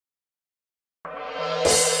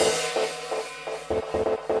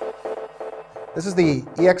This is the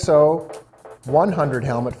EXO-100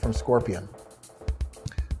 helmet from Scorpion.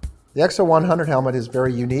 The EXO-100 helmet is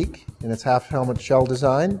very unique in its half-helmet shell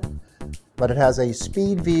design, but it has a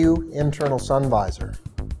speed view internal sun visor.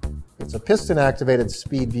 It's a piston-activated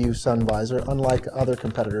speed view sun visor, unlike other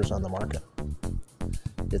competitors on the market.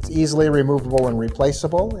 It's easily removable and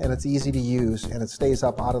replaceable, and it's easy to use, and it stays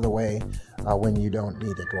up out of the way when you don't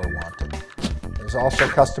need it or want it. It's also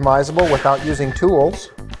customizable without using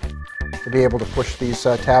tools to be able to push these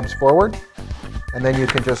tabs forward, and then you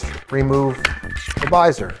can just remove the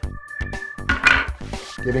visor,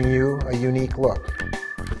 giving you a unique look.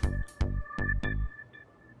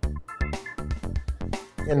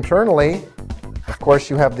 Internally, of course,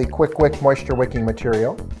 you have the Quick Wick moisture wicking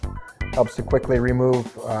material. Helps to quickly remove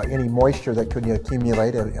any moisture that could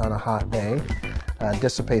accumulate on a hot day,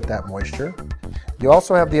 dissipate that moisture. You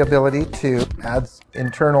also have the ability to add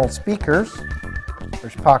internal speakers.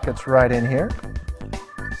 There's pockets right in here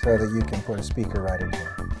so that you can put a speaker right in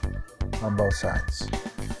here on both sides,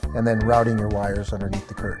 and then routing your wires underneath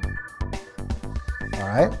the curtain. All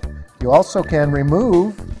right. You also can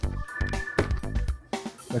remove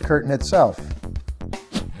the curtain itself.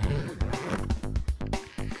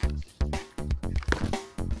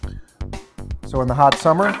 So in the hot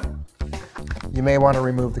summer, you may want to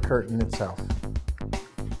remove the curtain itself,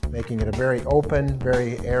 making it a very open,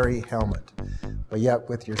 very airy helmet, but yet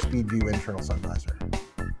with your speed view internal sun visor.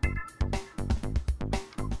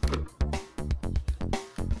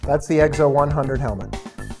 That's the EXO-100 helmet.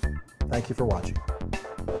 Thank you for watching.